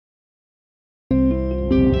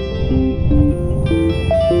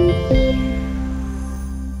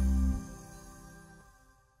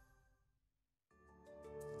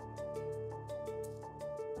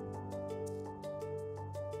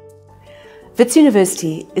Wits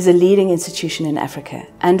University is a leading institution in Africa,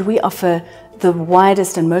 and we offer the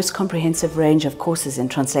widest and most comprehensive range of courses in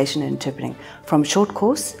translation and interpreting, from short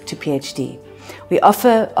course to PhD. We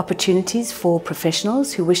offer opportunities for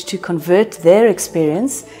professionals who wish to convert their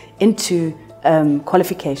experience into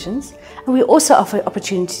qualifications, and we also offer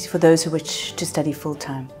opportunities for those who wish to study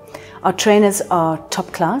full-time. Our trainers are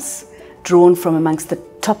top class, drawn from amongst the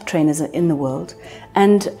top trainers in the world,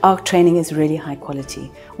 and our training is really high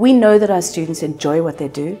quality. We know that our students enjoy what they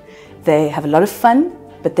do. They have a lot of fun,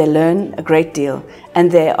 but they learn a great deal,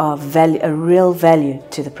 and they are a real value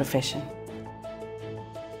to the profession.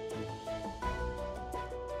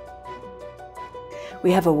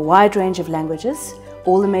 We have a wide range of languages,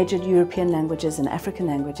 all the major European languages and African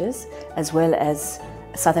languages, as well as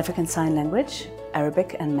South African Sign Language,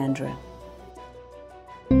 Arabic and Mandarin.